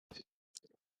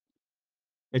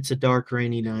It's a dark,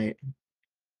 rainy night.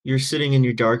 You're sitting in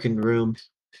your darkened room.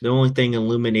 The only thing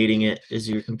illuminating it is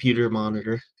your computer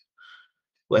monitor,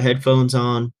 with headphones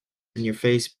on and your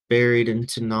face buried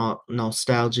into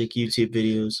nostalgic YouTube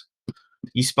videos.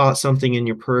 You spot something in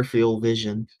your peripheral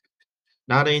vision.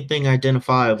 Not anything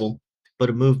identifiable, but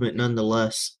a movement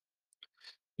nonetheless.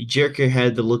 You jerk your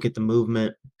head to look at the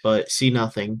movement, but see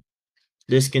nothing.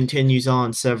 This continues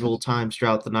on several times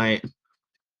throughout the night,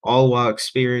 all while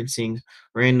experiencing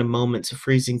random moments of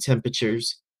freezing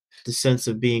temperatures, the sense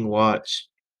of being watched,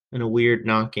 and a weird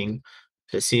knocking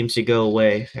that seems to go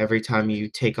away every time you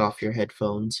take off your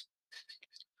headphones.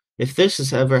 If this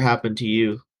has ever happened to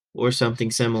you, or something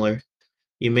similar,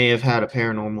 you may have had a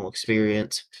paranormal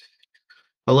experience.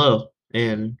 Hello,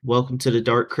 and welcome to the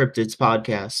Dark Cryptids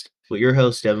podcast with your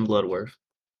host, Devin Bloodworth.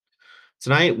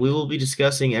 Tonight, we will be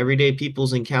discussing everyday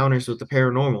people's encounters with the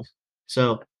paranormal.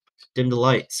 So, dim the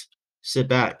lights, sit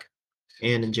back,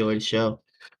 and enjoy the show.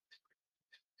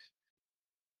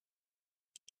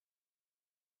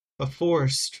 A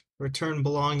forest returned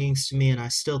belongings to me, and I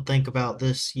still think about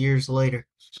this years later.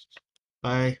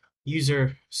 By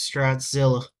user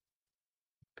Stratzilla.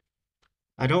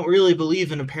 I don't really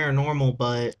believe in the paranormal,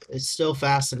 but it still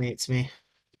fascinates me.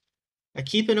 I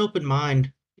keep an open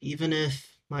mind, even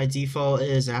if my default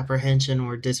is apprehension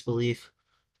or disbelief,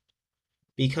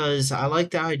 because I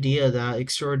like the idea that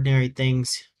extraordinary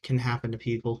things can happen to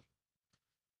people.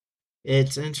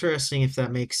 It's interesting if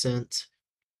that makes sense.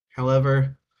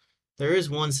 However, there is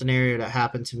one scenario that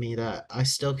happened to me that I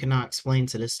still cannot explain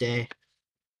to this day.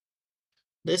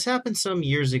 This happened some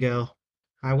years ago.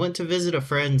 I went to visit a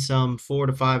friend some 4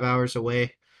 to 5 hours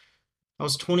away. I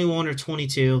was 21 or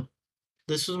 22.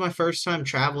 This was my first time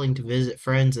traveling to visit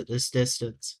friends at this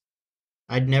distance.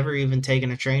 I'd never even taken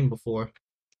a train before.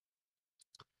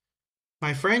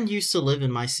 My friend used to live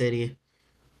in my city,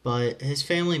 but his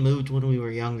family moved when we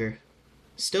were younger.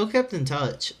 Still kept in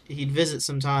touch. He'd visit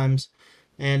sometimes,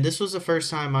 and this was the first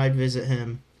time I'd visit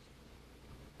him.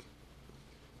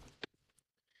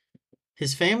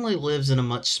 His family lives in a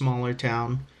much smaller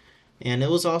town, and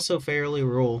it was also fairly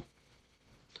rural.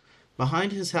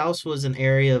 Behind his house was an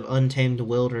area of untamed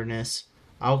wilderness.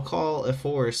 I'll call a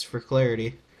forest for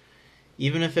clarity,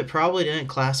 even if it probably didn't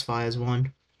classify as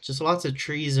one. Just lots of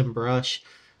trees and brush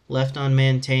left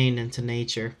unmaintained into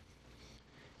nature.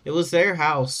 It was their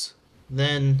house,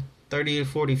 then 30 to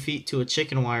 40 feet to a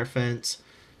chicken wire fence,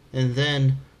 and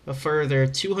then a further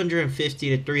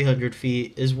 250 to 300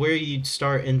 feet is where you'd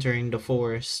start entering the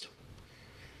forest.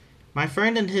 My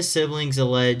friend and his siblings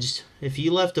alleged if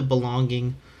you left a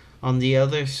belonging on the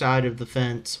other side of the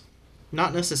fence,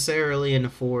 not necessarily in the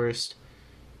forest,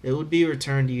 it would be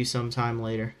returned to you sometime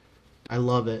later. I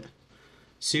love it.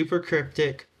 Super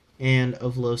cryptic and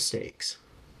of low stakes.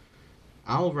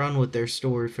 I'll run with their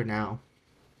story for now.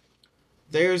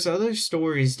 There's other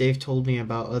stories they've told me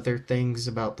about other things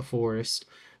about the forest,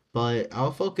 but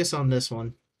I'll focus on this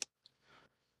one.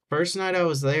 First night I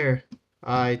was there,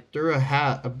 I threw a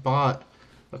hat I bought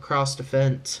across the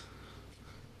fence,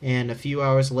 and a few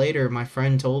hours later, my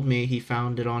friend told me he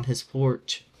found it on his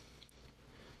porch.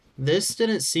 This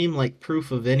didn't seem like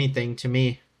proof of anything to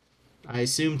me. I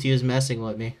assumed he was messing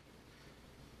with me.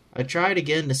 I tried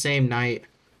again the same night,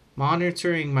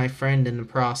 monitoring my friend in the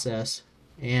process,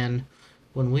 and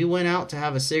when we went out to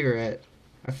have a cigarette,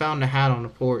 I found the hat on the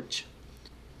porch.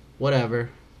 Whatever.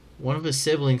 One of his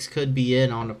siblings could be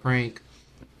in on the prank.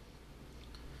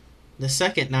 The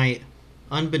second night,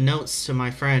 unbeknownst to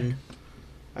my friend,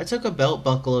 I took a belt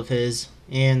buckle of his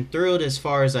and threw it as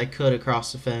far as I could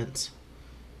across the fence.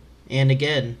 And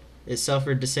again, it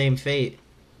suffered the same fate.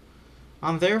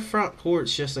 On their front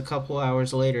porch just a couple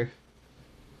hours later.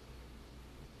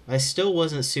 I still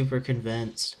wasn't super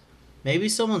convinced. Maybe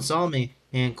someone saw me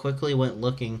and quickly went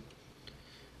looking.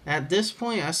 At this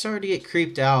point, I started to get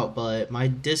creeped out, but my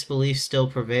disbelief still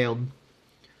prevailed.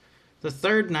 The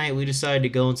third night, we decided to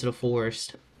go into the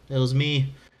forest. It was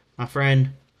me, my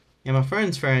friend, and my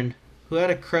friend's friend, who had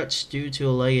a crutch due to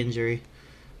a leg injury.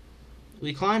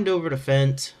 We climbed over the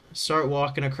fence, start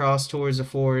walking across towards the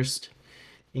forest,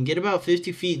 and get about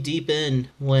 50 feet deep in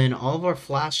when all of our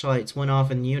flashlights went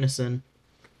off in unison.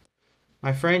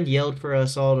 My friend yelled for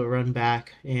us all to run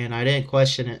back, and I didn't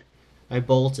question it. I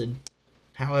bolted.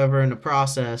 However, in the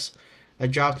process, I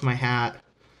dropped my hat.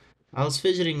 I was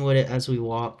fidgeting with it as we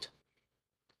walked.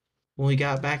 When we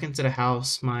got back into the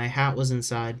house, my hat was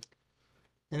inside,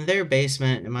 in their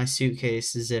basement and my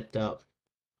suitcase zipped up.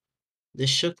 This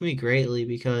shook me greatly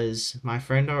because my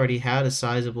friend already had a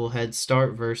sizable head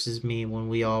start versus me when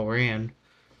we all ran.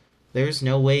 There's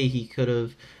no way he could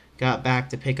have got back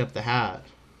to pick up the hat.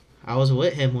 I was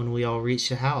with him when we all reached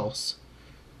the house.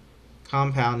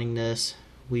 Compounding this,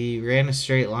 we ran a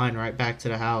straight line right back to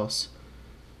the house.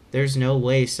 There's no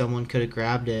way someone could have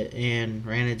grabbed it and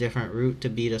ran a different route to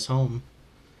beat us home.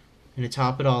 And to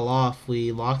top it all off,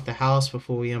 we locked the house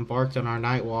before we embarked on our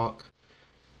night walk.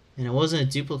 And it wasn't a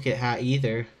duplicate hat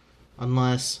either,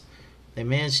 unless they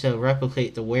managed to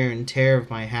replicate the wear and tear of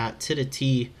my hat to the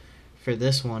T for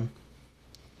this one.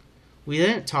 We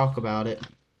didn't talk about it.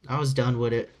 I was done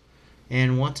with it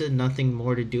and wanted nothing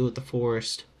more to do with the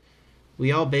forest.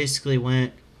 We all basically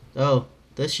went, "Oh,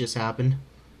 this just happened,"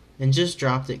 and just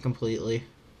dropped it completely.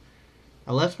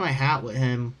 I left my hat with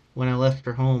him when I left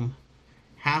for home,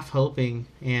 half hoping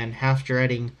and half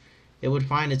dreading it would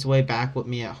find its way back with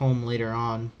me at home later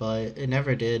on, but it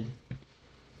never did.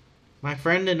 My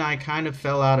friend and I kind of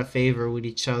fell out of favor with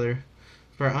each other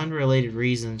for unrelated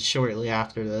reasons shortly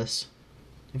after this.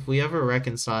 If we ever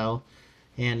reconcile,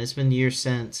 and it's been years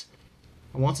since,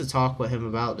 I want to talk with him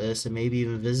about this and maybe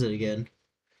even visit again.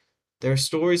 Their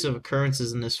stories of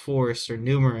occurrences in this forest are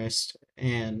numerous,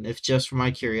 and if just for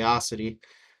my curiosity,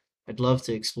 I'd love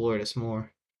to explore this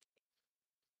more.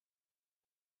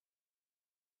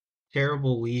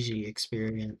 Terrible Ouija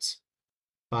experience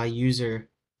by user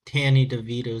Danny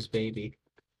DeVito's baby.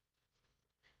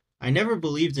 I never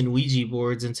believed in Ouija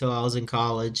boards until I was in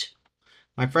college.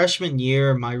 My freshman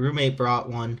year, my roommate brought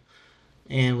one,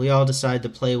 and we all decided to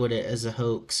play with it as a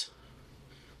hoax.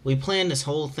 We planned this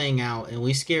whole thing out, and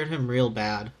we scared him real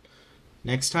bad.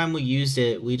 Next time we used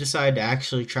it, we decided to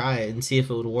actually try it and see if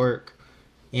it would work.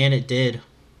 And it did.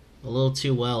 A little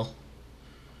too well.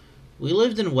 We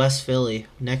lived in West Philly,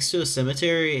 next to a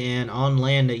cemetery and on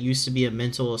land that used to be a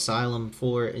mental asylum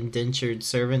for indentured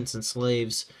servants and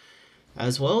slaves,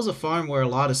 as well as a farm where a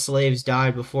lot of slaves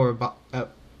died before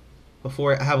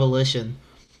abolition.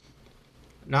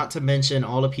 Not to mention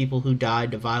all the people who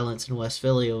died to violence in West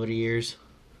Philly over the years.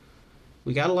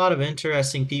 We got a lot of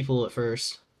interesting people at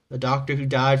first. A doctor who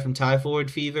died from typhoid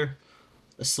fever,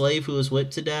 a slave who was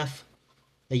whipped to death,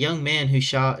 a young man who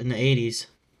shot in the 80s.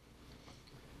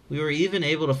 We were even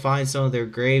able to find some of their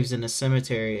graves in a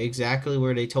cemetery exactly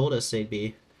where they told us they'd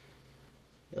be.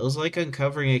 It was like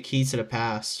uncovering a key to the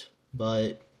past,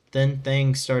 but then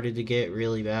things started to get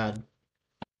really bad.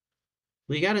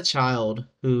 We got a child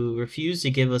who refused to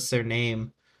give us their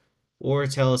name or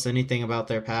tell us anything about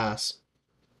their past.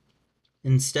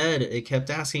 Instead, it kept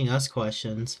asking us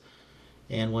questions,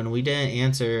 and when we didn't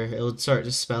answer, it would start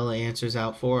to spell the answers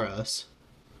out for us.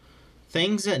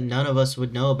 Things that none of us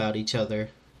would know about each other,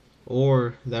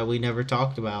 or that we never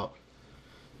talked about.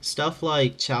 Stuff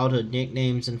like childhood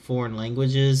nicknames in foreign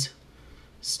languages,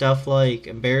 stuff like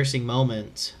embarrassing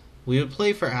moments. We would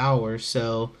play for hours,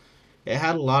 so it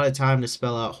had a lot of time to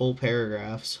spell out whole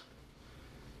paragraphs.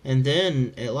 And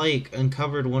then it like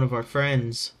uncovered one of our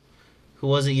friends who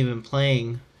wasn't even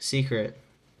playing secret.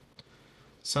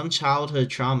 Some childhood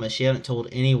trauma she hadn't told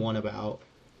anyone about.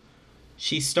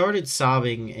 She started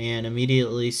sobbing and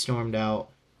immediately stormed out.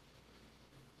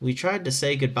 We tried to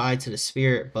say goodbye to the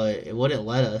spirit, but it wouldn't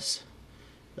let us.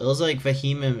 It was like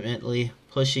vehemently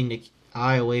pushing the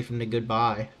eye away from the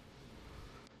goodbye.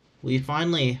 We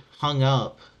finally hung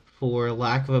up, for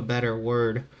lack of a better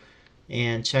word,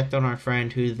 and checked on our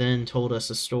friend who then told us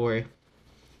a story.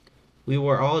 We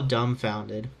were all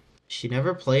dumbfounded. She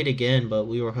never played again, but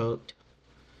we were hooked.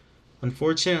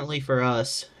 Unfortunately for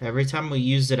us, every time we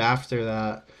used it after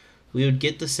that, we would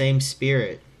get the same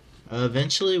spirit.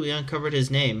 Eventually, we uncovered his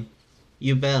name,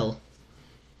 Ubel,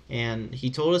 and he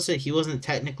told us that he wasn't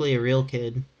technically a real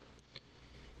kid.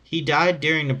 He died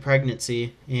during the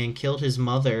pregnancy and killed his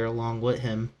mother along with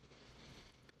him.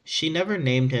 She never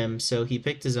named him, so he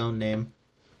picked his own name.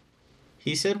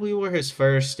 He said we were his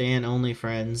first and only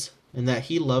friends, and that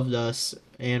he loved us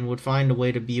and would find a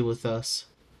way to be with us.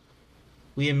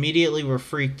 We immediately were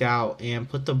freaked out and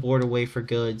put the board away for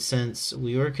good since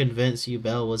we were convinced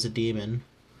Ubel was a demon.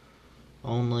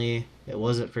 Only, it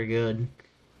wasn't for good.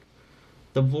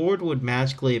 The board would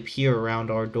magically appear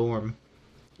around our dorm.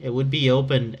 It would be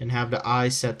open and have the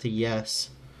eyes set to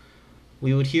yes.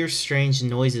 We would hear strange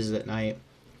noises at night.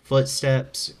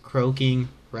 Footsteps, croaking,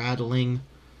 rattling.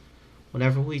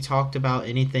 Whenever we talked about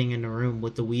anything in the room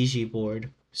with the Ouija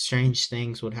board, strange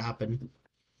things would happen.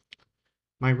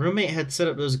 My roommate had set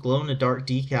up those glow-in-the-dark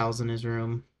decals in his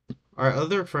room. Our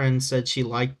other friend said she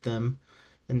liked them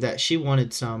and that she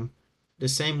wanted some. The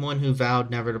same one who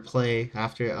vowed never to play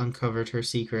after it uncovered her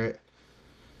secret.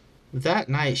 That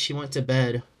night she went to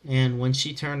bed, and when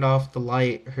she turned off the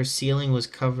light, her ceiling was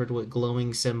covered with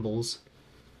glowing symbols.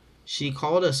 She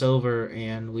called us over,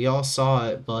 and we all saw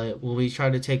it, but when we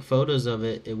tried to take photos of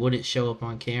it, it wouldn't show up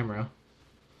on camera.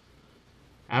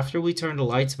 After we turned the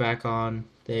lights back on,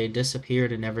 they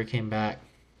disappeared and never came back.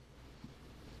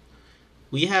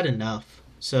 We had enough,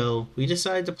 so we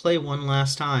decided to play one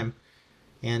last time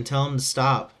and tell him to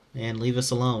stop and leave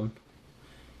us alone.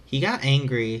 He got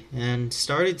angry and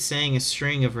started saying a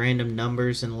string of random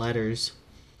numbers and letters.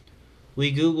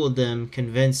 We googled them,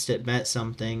 convinced it meant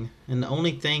something, and the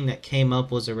only thing that came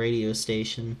up was a radio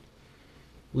station.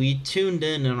 We tuned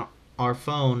in on our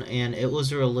phone, and it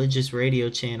was a religious radio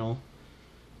channel,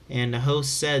 and the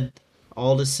host said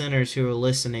all the sinners who were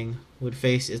listening would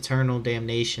face eternal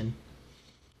damnation.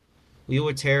 We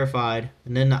were terrified,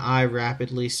 and then the eye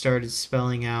rapidly started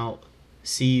spelling out,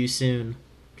 "See you soon.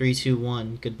 3, 2,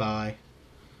 1, goodbye."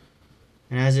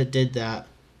 And as it did that,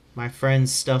 my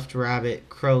friend's stuffed rabbit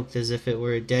croaked as if it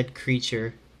were a dead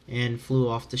creature and flew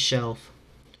off the shelf.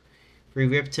 We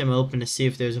ripped him open to see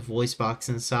if there was a voice box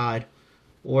inside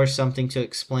or something to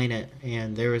explain it,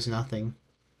 and there was nothing.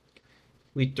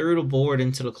 We threw the board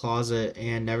into the closet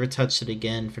and never touched it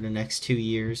again for the next 2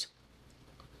 years.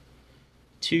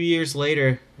 2 years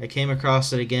later, I came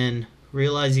across it again,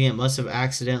 realizing it must have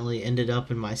accidentally ended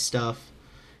up in my stuff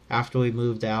after we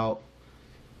moved out.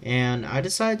 And I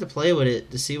decided to play with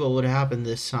it to see what would happen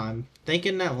this time,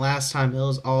 thinking that last time it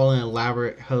was all an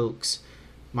elaborate hoax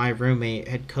my roommate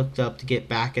had cooked up to get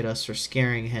back at us for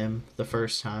scaring him the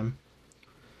first time.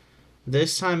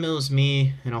 This time it was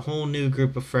me and a whole new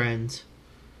group of friends.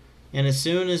 And as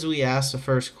soon as we asked the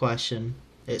first question,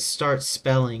 it starts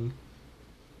spelling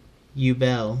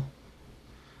Ubel.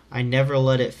 I never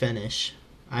let it finish.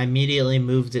 I immediately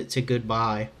moved it to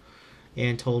goodbye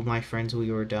and told my friends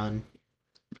we were done.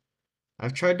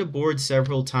 I've tried to board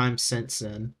several times since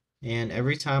then, and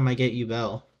every time I get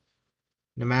Ubel,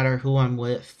 no matter who I'm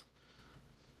with,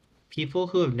 people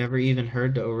who have never even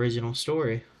heard the original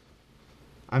story.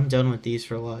 I'm done with these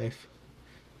for life.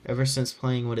 Ever since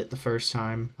playing with it the first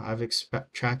time, I've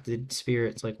attracted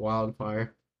spirits like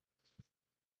wildfire.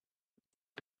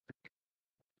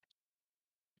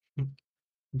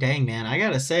 Dang man, I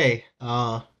gotta say,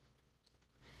 I'll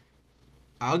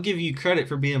give you credit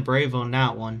for being brave on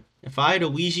that one. If I had a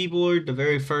Ouija board the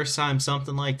very first time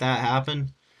something like that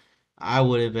happened, I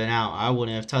would have been out. I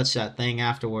wouldn't have touched that thing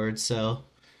afterwards. So,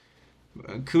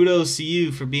 kudos to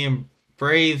you for being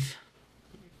brave.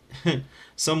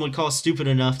 Some would call stupid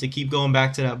enough to keep going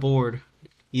back to that board,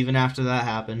 even after that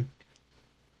happened.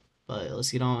 But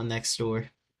let's get on with the next story.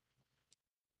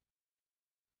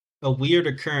 A weird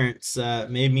occurrence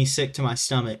that made me sick to my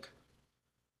stomach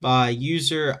by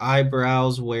user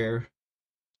eyebrows wear.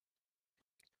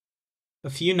 A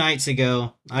few nights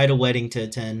ago, I had a wedding to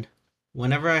attend.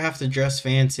 Whenever I have to dress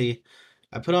fancy,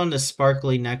 I put on this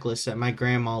sparkly necklace that my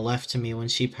grandma left to me when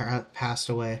she passed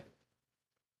away.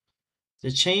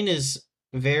 The chain is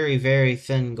very, very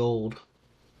thin gold,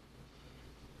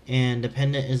 and the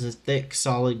pendant is a thick,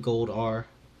 solid gold R,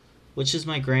 which is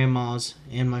my grandma's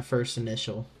and my first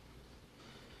initial.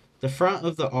 The front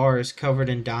of the R is covered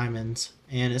in diamonds,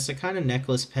 and it's a kind of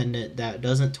necklace pendant that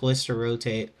doesn't twist or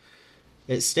rotate.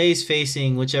 It stays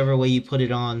facing whichever way you put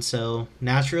it on, so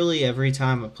naturally, every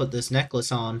time I put this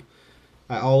necklace on,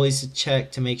 I always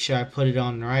check to make sure I put it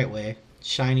on the right way,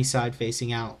 shiny side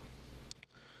facing out.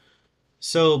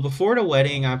 So before the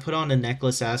wedding, I put on the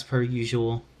necklace as per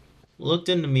usual, looked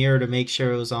in the mirror to make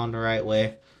sure it was on the right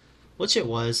way, which it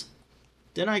was.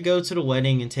 Then I go to the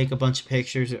wedding and take a bunch of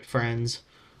pictures with friends,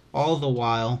 all the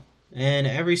while, and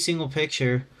every single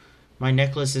picture, my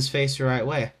necklace is faced the right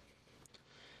way.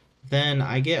 Then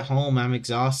I get home, I'm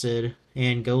exhausted,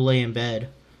 and go lay in bed.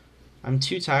 I'm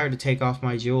too tired to take off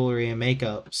my jewelry and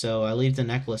makeup, so I leave the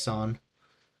necklace on,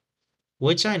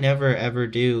 which I never ever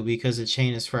do because the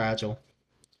chain is fragile.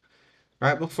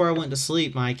 Right before I went to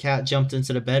sleep, my cat jumped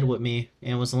into the bed with me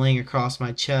and was laying across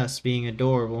my chest, being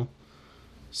adorable.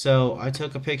 So I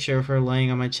took a picture of her laying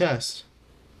on my chest.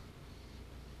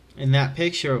 In that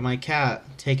picture of my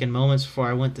cat, taken moments before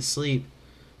I went to sleep,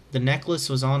 the necklace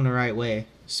was on the right way,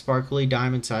 sparkly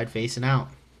diamond side facing out.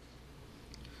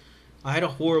 I had a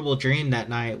horrible dream that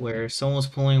night where someone was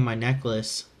pulling my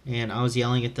necklace and I was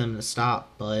yelling at them to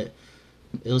stop, but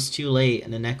it was too late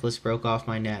and the necklace broke off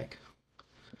my neck.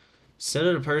 Instead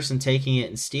of the person taking it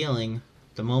and stealing,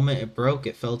 the moment it broke,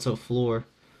 it fell to the floor,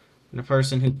 and the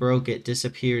person who broke it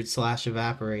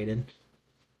disappeared/evaporated.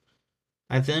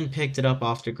 I then picked it up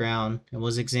off the ground and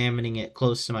was examining it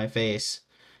close to my face,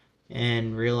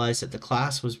 and realized that the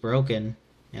clasp was broken,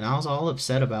 and I was all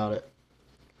upset about it.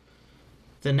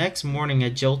 The next morning, I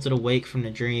jolted awake from the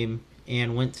dream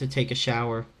and went to take a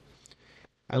shower.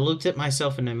 I looked at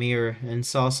myself in the mirror and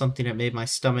saw something that made my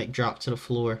stomach drop to the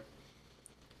floor.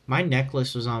 My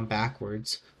necklace was on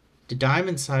backwards, The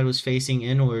diamond side was facing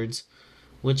inwards,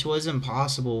 which was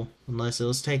impossible unless it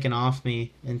was taken off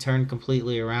me and turned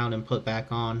completely around and put back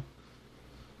on.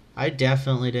 I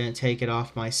definitely didn't take it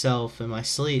off myself in my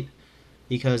sleep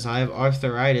because I have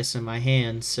arthritis in my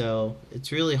hand, so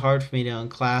it's really hard for me to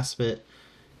unclasp it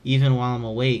even while I'm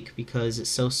awake because it's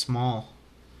so small.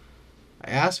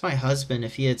 I asked my husband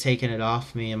if he had taken it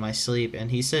off me in my sleep,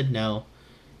 and he said no,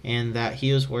 and that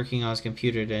he was working on his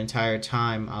computer the entire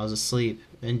time I was asleep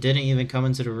and didn't even come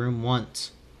into the room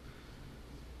once.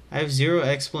 I have zero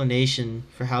explanation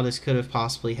for how this could have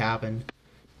possibly happened.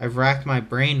 I've racked my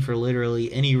brain for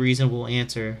literally any reasonable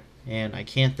answer, and I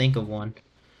can't think of one.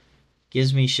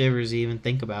 Gives me shivers to even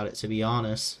think about it, to be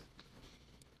honest.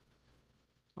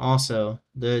 Also,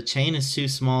 the chain is too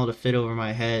small to fit over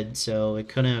my head, so it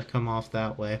couldn't have come off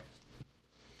that way.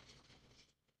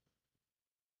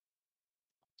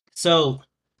 So,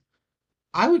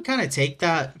 I would kind of take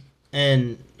that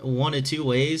in one of two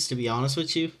ways, to be honest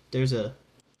with you. There's a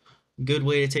good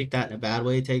way to take that and a bad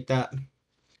way to take that.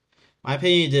 My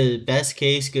opinion, the best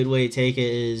case, good way to take it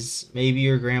is maybe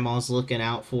your grandma's looking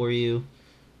out for you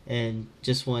and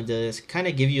just wanted to kind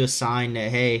of give you a sign that,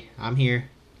 hey, I'm here,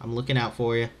 I'm looking out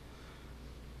for you.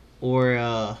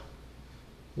 Or,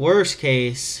 worst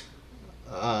case,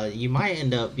 you might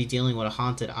end up be dealing with a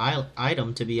haunted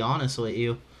item, to be honest with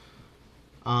you.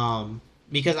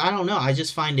 Because I don't know, I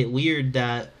just find it weird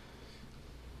that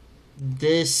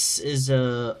this is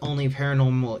a only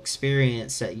paranormal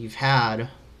experience that you've had.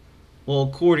 Well,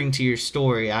 according to your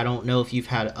story, I don't know if you've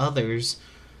had others,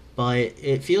 but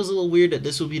it feels a little weird that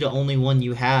this would be the only one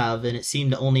you have, and it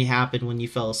seemed to only happen when you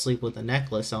fell asleep with a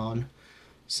necklace on.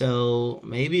 So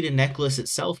maybe the necklace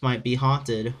itself might be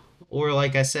haunted, or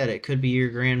like I said, it could be your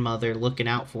grandmother looking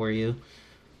out for you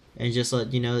and just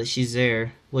let you know that she's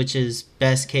there, which is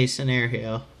best case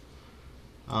scenario.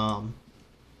 Um,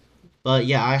 but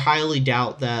yeah, I highly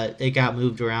doubt that it got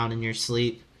moved around in your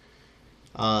sleep.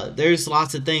 There's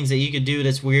lots of things that you could do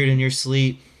that's weird in your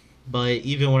sleep, but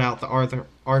even without the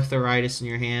arthritis in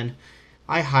your hand,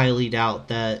 I highly doubt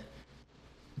that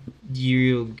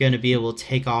you're gonna be able to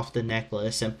take off the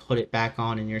necklace and put it back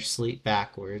on in your sleep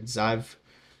backwards. I've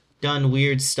done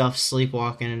weird stuff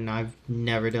sleepwalking, and I've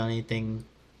never done anything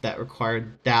that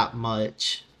required that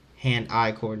much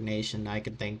hand-eye coordination I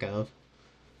can think of.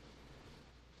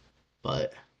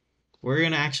 But we're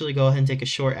gonna actually go ahead and take a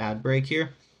short ad break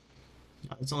here.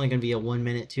 It's only gonna be a 1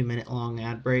 minute, 2 minute long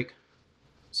ad break.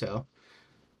 So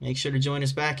make sure to join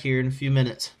us back here in a few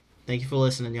minutes. Thank you for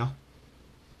listening, y'all.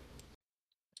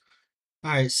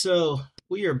 Alright, so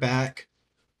we are back.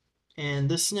 And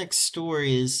this next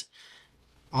story is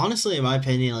honestly, in my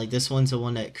opinion, like this one's the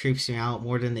one that creeps me out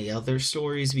more than the other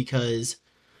stories because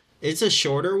it's a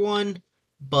shorter one,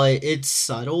 but it's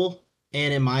subtle.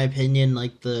 And in my opinion,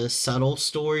 like the subtle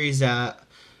stories that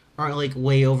aren't like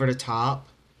way over the top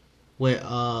with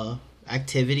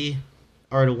activity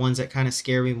are the ones that kind of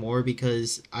scare me more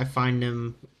because I find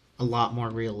them a lot more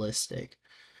realistic.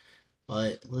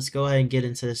 But let's go ahead and get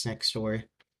into this next story.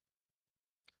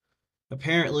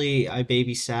 Apparently, I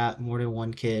babysat more than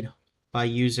one kid by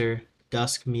user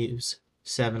Dusk Muse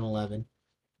 711.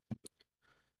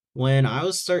 When I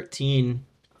was 13,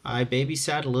 I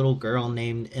babysat a little girl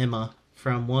named Emma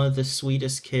from one of the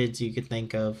sweetest kids you could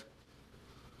think of.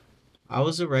 I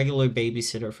was a regular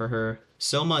babysitter for her,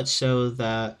 so much so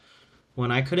that when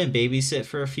I couldn't babysit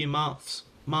for a few months,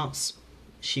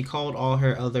 she called all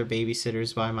her other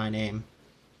babysitters by my name.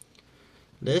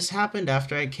 This happened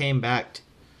after I came back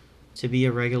to be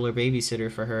a regular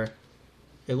babysitter for her.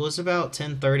 It was about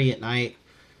 10:30 at night.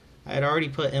 I had already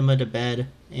put Emma to bed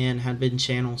and had been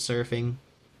channel surfing.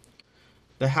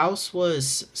 The house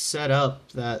was set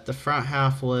up that the front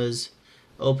half was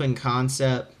open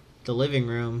concept. The living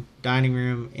room, dining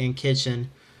room, and kitchen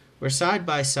were side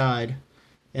by side.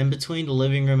 In between the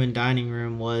living room and dining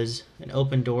room was an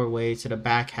open doorway to the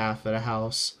back half of the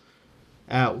house.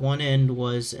 At one end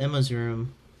was Emma's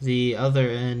room. The other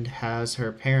end has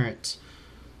her parents',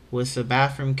 with the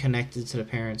bathroom connected to the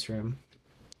parents' room.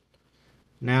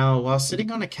 Now, while sitting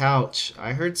on a couch,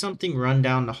 I heard something run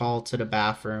down the hall to the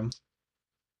bathroom.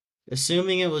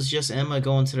 Assuming it was just Emma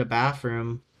going to the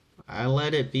bathroom, I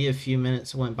let it be a few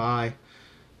minutes went by,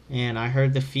 and I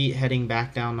heard the feet heading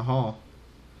back down the hall.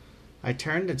 I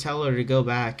turned to tell her to go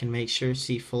back and make sure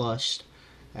she flushed,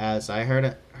 as I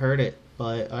heard it,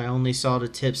 but I only saw the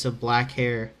tips of black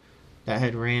hair that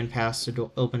had ran past the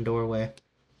open doorway.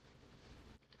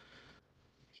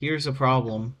 Here's a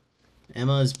problem.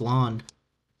 Emma is blonde.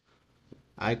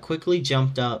 I quickly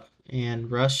jumped up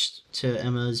and rushed to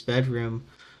Emma's bedroom,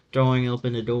 throwing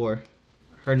open the door.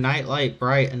 her nightlight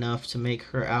bright enough to make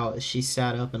her out as she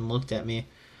sat up and looked at me,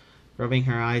 rubbing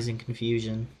her eyes in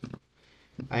confusion.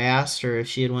 I asked her if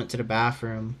she had went to the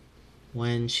bathroom.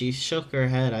 When she shook her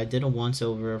head, I did a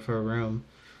once-over of her room,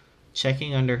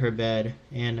 checking under her bed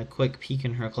and a quick peek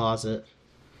in her closet.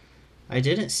 I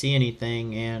didn't see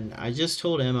anything, and I just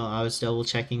told Emma I was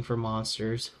double-checking for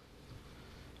monsters.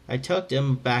 I tucked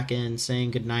Emma back in,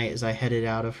 saying goodnight as I headed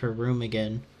out of her room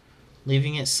again.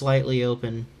 Leaving it slightly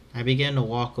open, I began to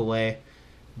walk away,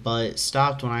 but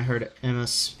stopped when I heard Emma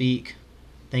speak,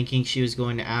 thinking she was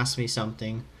going to ask me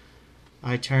something.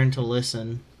 I turned to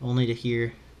listen, only to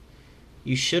hear,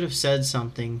 "You should have said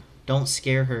something. Don't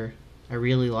scare her. I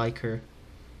really like her."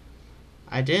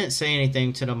 I didn't say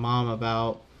anything to the mom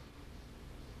about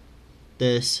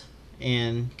this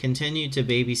and continued to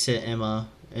babysit Emma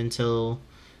until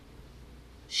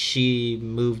she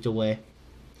moved away.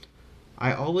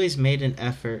 I always made an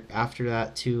effort after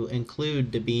that to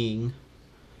include the being.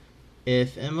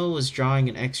 If Emma was drawing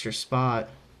an extra spot,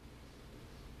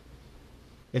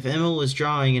 if Emma was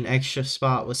drawing an extra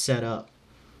spot was set up.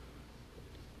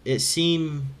 It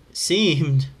seemed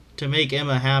to make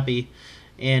Emma happy,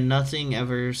 and nothing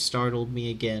ever startled me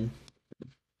again.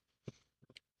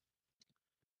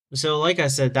 So, like I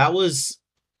said, that was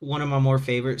one of my more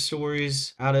favorite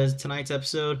stories out of tonight's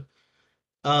episode.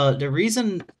 The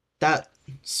reason that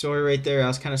story right there, I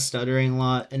was kind of stuttering a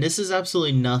lot, and this is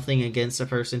absolutely nothing against the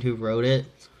person who wrote it,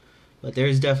 but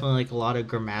there's definitely like a lot of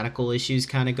grammatical issues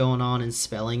kind of going on and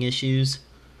spelling issues.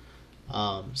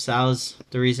 So that was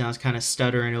the reason I was kind of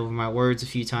stuttering over my words a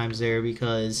few times there,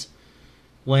 because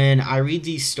when I read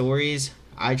these stories,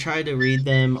 I try to read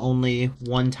them only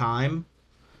one time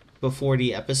before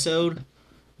the episode.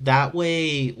 That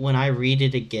way, when I read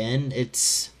it again,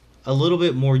 it's a little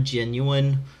bit more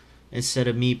genuine instead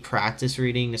of me practice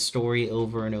reading the story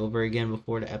over and over again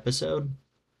before the episode.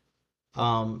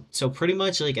 So pretty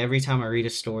much like every time I read a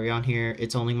story on here,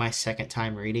 it's only my second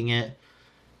time reading it,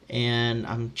 and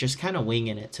I'm just kind of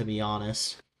winging it, to be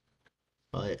honest.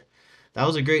 But that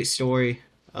was a great story.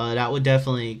 That would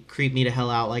definitely creep me the hell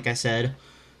out, like I said.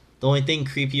 The only thing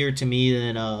creepier to me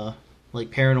than like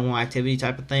paranormal activity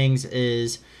type of things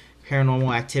is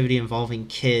paranormal activity involving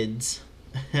kids,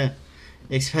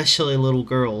 especially little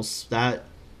girls. That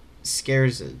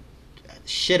scares the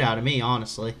shit out of me,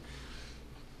 honestly.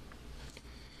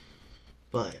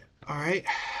 But all right,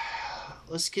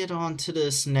 let's get on to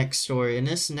this next story. And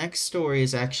this next story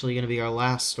is actually going to be our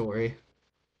last story,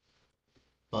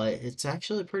 but it's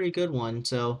actually a pretty good one.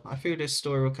 So I figured this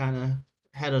story will kind of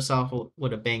head us off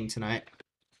with a bang tonight.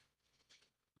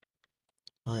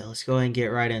 All right, let's go ahead and get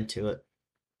right into it.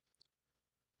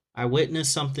 I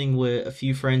witnessed something with a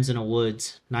few friends in the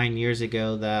woods 9 years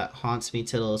ago that haunts me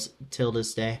till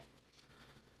this day.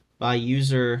 By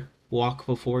user Walk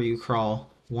Before You Crawl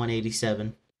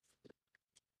 187.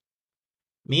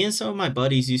 Me and some of my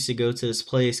buddies used to go to this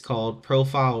place called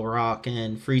Profile Rock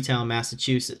in Freetown,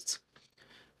 Massachusetts.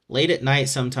 Late at night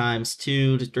sometimes,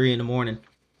 2 to 3 in the morning.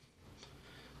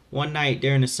 One night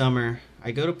during the summer,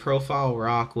 I go to Profile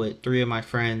Rock with 3 of my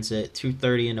friends at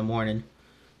 2:30 in the morning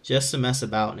just to mess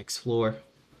about and explore.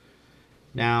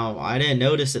 Now, I didn't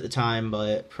notice at the time,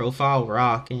 but Profile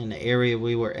Rock in the area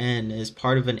we were in is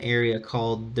part of an area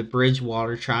called the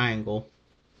Bridgewater Triangle,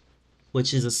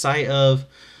 which is a site of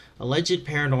alleged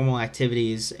paranormal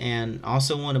activities and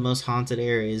also one of the most haunted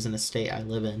areas in the state I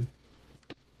live in.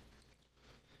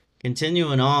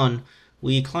 Continuing on,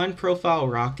 we climbed Profile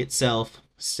Rock itself,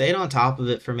 stayed on top of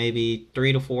it for maybe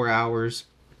 3 to 4 hours,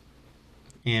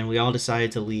 and we all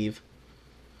decided to leave.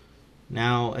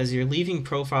 Now, as you're leaving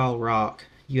Profile Rock,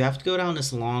 you have to go down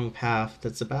this long path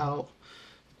that's about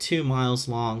 2 miles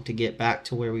long to get back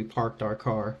to where we parked our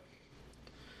car.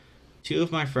 2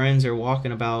 of my friends are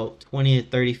walking about 20 to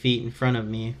 30 feet in front of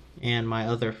me and my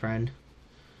other friend.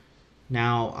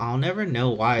 Now, I'll never know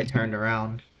why I turned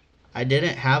around. I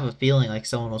didn't have a feeling like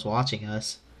someone was watching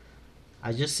us.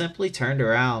 I just simply turned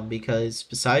around because,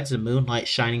 besides the moonlight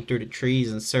shining through the trees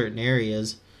in certain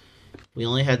areas, we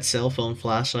only had cell phone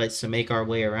flashlights to make our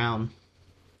way around.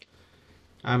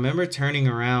 I remember turning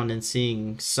around and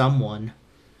seeing someone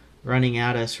running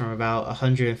at us from about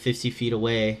 150 feet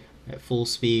away at full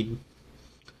speed.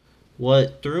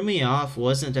 What threw me off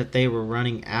wasn't that they were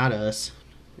running at us,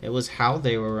 it was how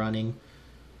they were running.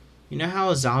 You know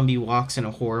how a zombie walks in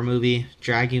a horror movie,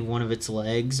 dragging one of its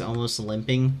legs, almost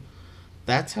limping?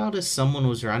 That's how this someone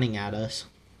was running at us.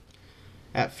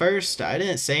 At first, I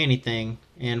didn't say anything,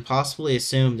 and possibly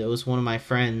assumed it was one of my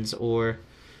friends or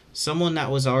someone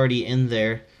that was already in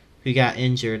there who got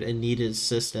injured and needed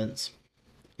assistance.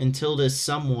 Until this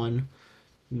someone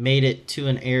made it to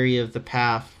an area of the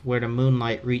path where the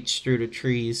moonlight reached through the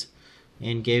trees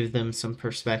and gave them some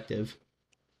perspective.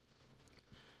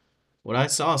 What I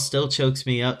saw still chokes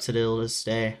me up to this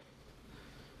day.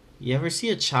 You ever see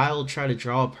a child try to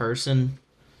draw a person?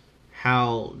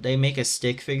 How they make a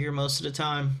stick figure most of the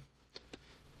time?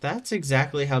 That's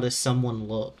exactly how this someone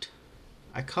looked.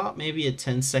 I caught maybe a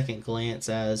 10-second glance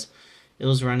as it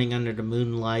was running under the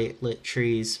moonlight lit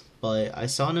trees, but I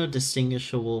saw no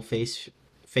distinguishable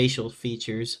facial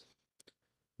features.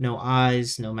 No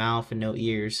eyes, no mouth, and no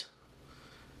ears.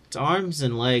 Its arms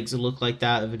and legs looked like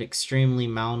that of an extremely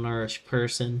malnourished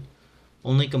person,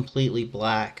 only completely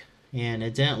black, and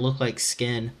it didn't look like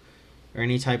skin or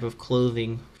any type of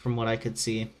clothing from what I could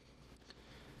see.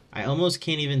 I almost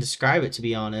can't even describe it, to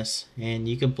be honest, and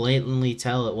you could blatantly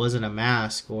tell it wasn't a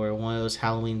mask or one of those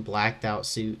Halloween blacked out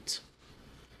suits.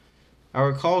 I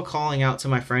recall calling out to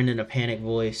my friend in a panicked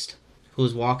voice, who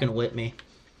was walking with me,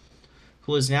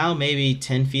 who was now maybe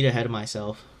 10 feet ahead of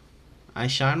myself. I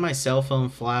shined my cell phone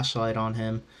flashlight on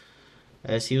him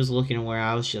as he was looking where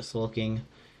I was just looking,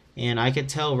 and I could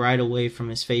tell right away from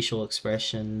his facial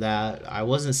expression that I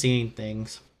wasn't seeing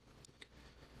things.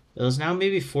 It was now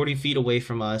maybe 40 feet away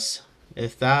from us,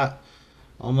 if that,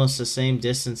 almost the same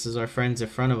distance as our friends in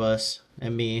front of us,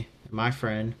 and me, and my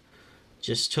friend,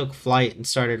 just took flight and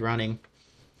started running.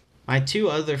 My two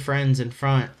other friends in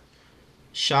front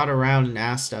shot around and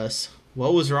asked us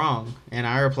what was wrong, and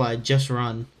I replied, just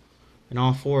run, and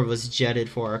all four of us jetted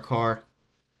for our car.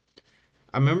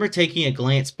 I remember taking a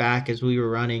glance back as we were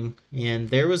running, and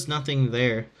there was nothing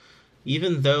there,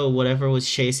 even though whatever was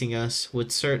chasing us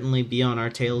would certainly be on our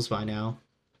tails by now.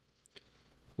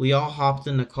 We all hopped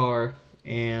in the car,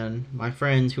 and my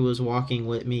friend who was walking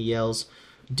with me yells,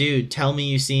 "Dude, tell me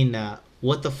you seen that.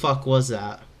 What the fuck was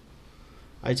that?"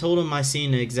 I told him I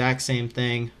seen the exact same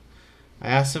thing. I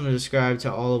asked him to describe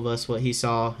to all of us what he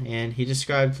saw, and he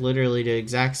described literally the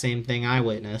exact same thing I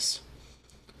witnessed.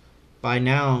 By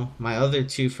now, my other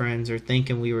two friends are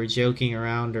thinking we were joking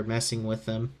around or messing with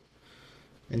them,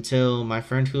 until my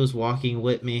friend who was walking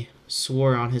with me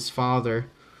swore on his father,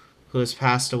 who has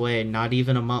passed away not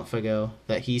even a month ago,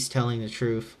 that he's telling the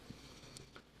truth.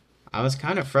 I was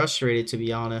kind of frustrated, to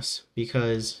be honest,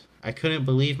 because I couldn't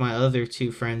believe my other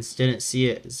two friends didn't see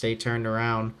it as they turned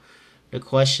around to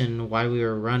question why we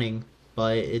were running,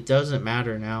 but it doesn't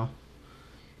matter now.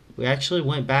 We actually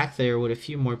went back there with a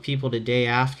few more people the day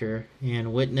after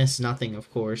and witnessed nothing,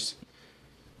 of course.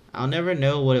 I'll never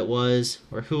know what it was,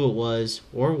 or who it was,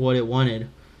 or what it wanted,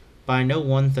 but I know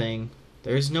one thing.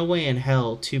 There's no way in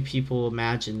hell two people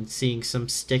imagined seeing some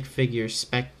stick figure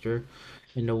specter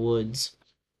in the woods.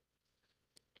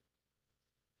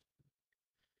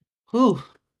 Whew.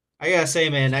 I gotta say,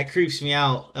 man, that creeps me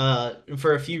out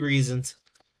for a few reasons.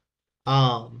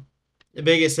 Um, the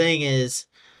biggest thing is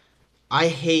I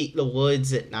hate the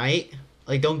woods at night.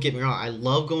 Like, don't get me wrong, I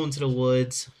love going to the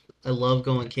woods. I love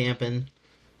going camping.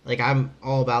 Like, I'm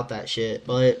all about that shit.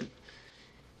 But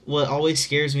what always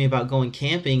scares me about going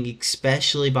camping,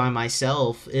 especially by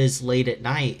myself, is late at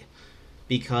night.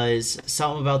 Because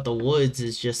something about the woods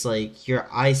is just like you're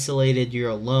isolated, you're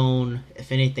alone.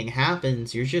 If anything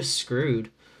happens, you're just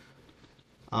screwed.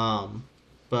 Um,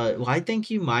 but what I think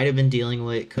you might have been dealing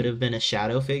with could have been a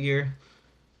shadow figure.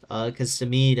 Because to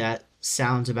me, that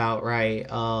sounds about right.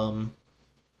 No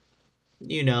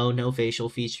facial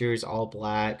features, all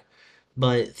black.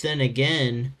 But then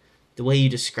again, the way you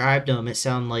described them, it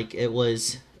sounded like it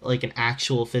was like an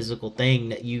actual physical thing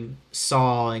that you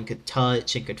saw and could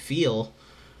touch and could feel.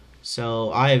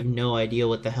 So I have no idea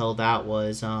what the hell that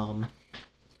was. And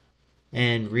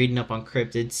reading up on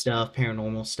cryptid stuff,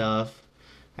 paranormal stuff,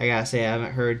 I gotta say I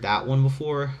haven't heard that one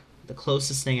before. The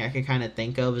closest thing I could kind of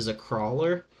think of is a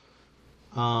crawler.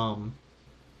 Um,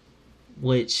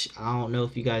 which I don't know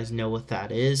if you guys know what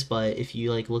that is, but if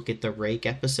you like look at the rake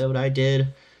episode I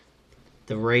did,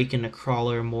 the rake and the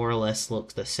crawler more or less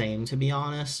look the same, to be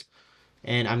honest.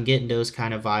 And I'm getting those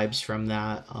kind of vibes from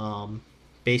that,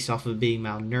 based off of being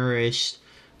malnourished,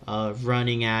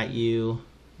 running at you.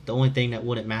 The only thing that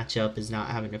wouldn't match up is not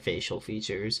having the facial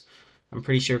features. I'm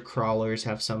pretty sure crawlers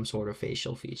have some sort of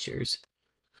facial features.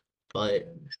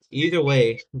 But either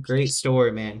way, great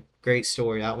story, man. Great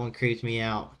story. That one creeped me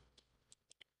out.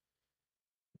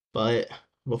 But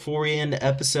before we end the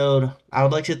episode, I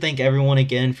would like to thank everyone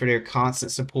again for their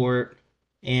constant support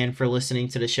and for listening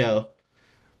to the show.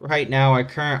 Right now, our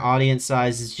current audience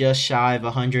size is just shy of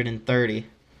 130,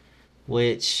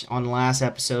 which on the last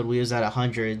episode we was at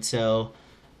 100. So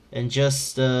in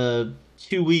just 2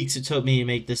 weeks it took me to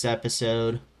make this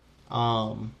episode,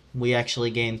 we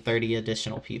actually gained 30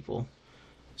 additional people.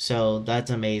 So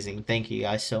that's amazing. Thank you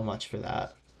guys so much for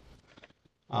that.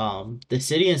 The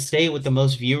city and state with the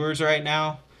most viewers right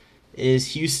now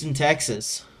is Houston,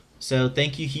 Texas. So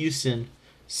thank you, Houston,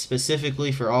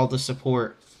 specifically for all the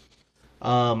support.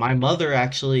 My mother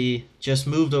actually just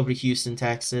moved over to Houston,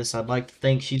 Texas. I'd like to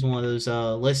think she's one of those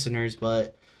listeners,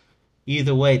 but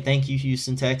either way, thank you,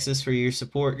 Houston, Texas, for your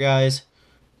support, guys.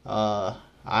 Uh,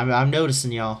 I'm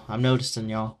noticing y'all. I'm noticing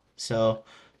y'all. So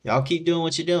y'all keep doing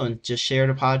what you're doing. Just share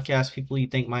the podcast, people you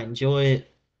think might enjoy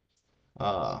it.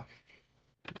 Uh,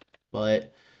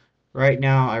 but right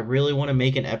now, I really want to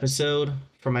make an episode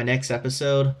for my next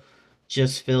episode,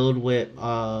 just filled with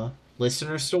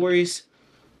listener stories.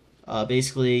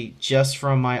 Basically, just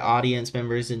from my audience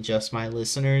members and just my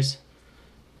listeners.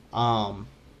 Um,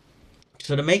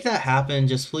 so to make that happen,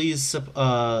 just please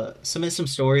submit some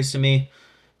stories to me.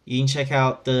 You can check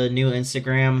out the new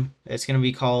Instagram. It's going to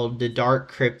be called the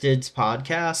Dark Cryptids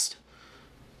Podcast.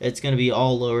 It's going to be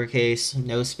all lowercase,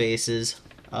 no spaces.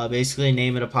 Basically,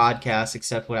 name it a podcast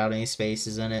except without any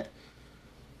spaces in it.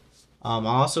 I'll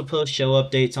also post show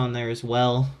updates on there as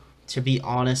well. To be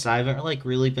honest, I haven't like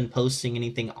really been posting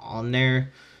anything on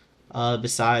there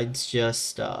besides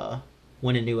just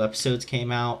when a new episodes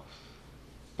came out.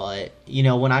 But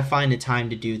when I find a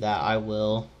time to do that, I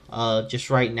will.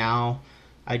 Just right now,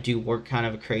 I do work kind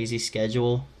of a crazy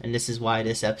schedule, and this is why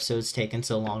this episode's taken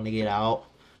so long to get out.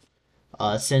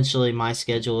 Essentially, my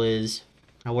schedule is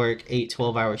I work 8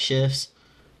 12-hour shifts,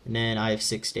 and then I have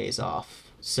 6 days off.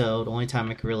 So the only time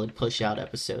I can really push out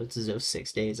episodes is those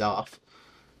 6 days off.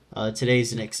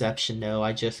 Today's an exception, though.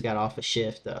 I just got off a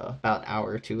shift about an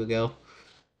hour or two ago.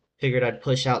 Figured I'd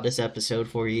push out this episode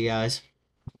for you guys.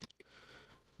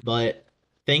 But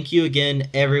thank you again,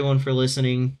 everyone, for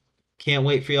listening. Can't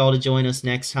wait for y'all to join us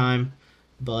next time.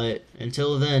 But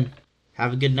until then,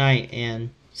 have a good night and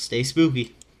stay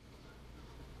spooky.